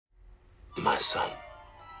My son,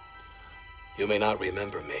 you may not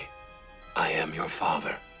remember me. I am your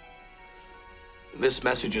father. This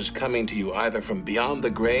message is coming to you either from beyond the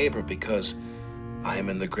grave or because I am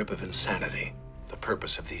in the grip of insanity. The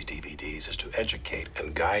purpose of these DVDs is to educate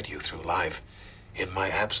and guide you through life in my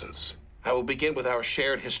absence. I will begin with our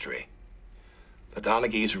shared history. The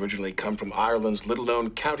Donaghy's originally come from Ireland's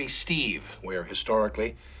little-known County Steve, where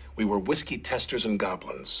historically we were whiskey testers and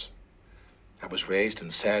goblins. I was raised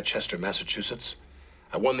in Sadchester, Massachusetts.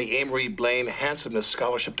 I won the Amory Blaine Handsomeness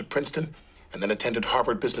Scholarship to Princeton and then attended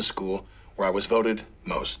Harvard Business School, where I was voted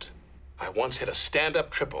most. I once hit a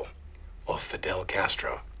stand-up triple off Fidel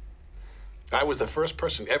Castro. I was the first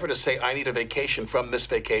person ever to say, I need a vacation from this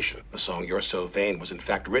vacation. The song You're So Vain was in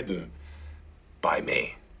fact written by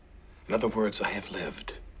me. In other words, I have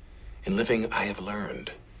lived. In living, I have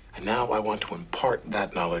learned. And now I want to impart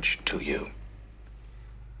that knowledge to you.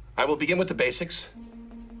 I will begin with the basics.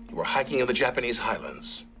 You are hiking in the Japanese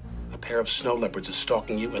highlands. A pair of snow leopards is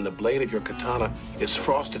stalking you, and the blade of your katana is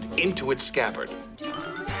frosted into its scabbard.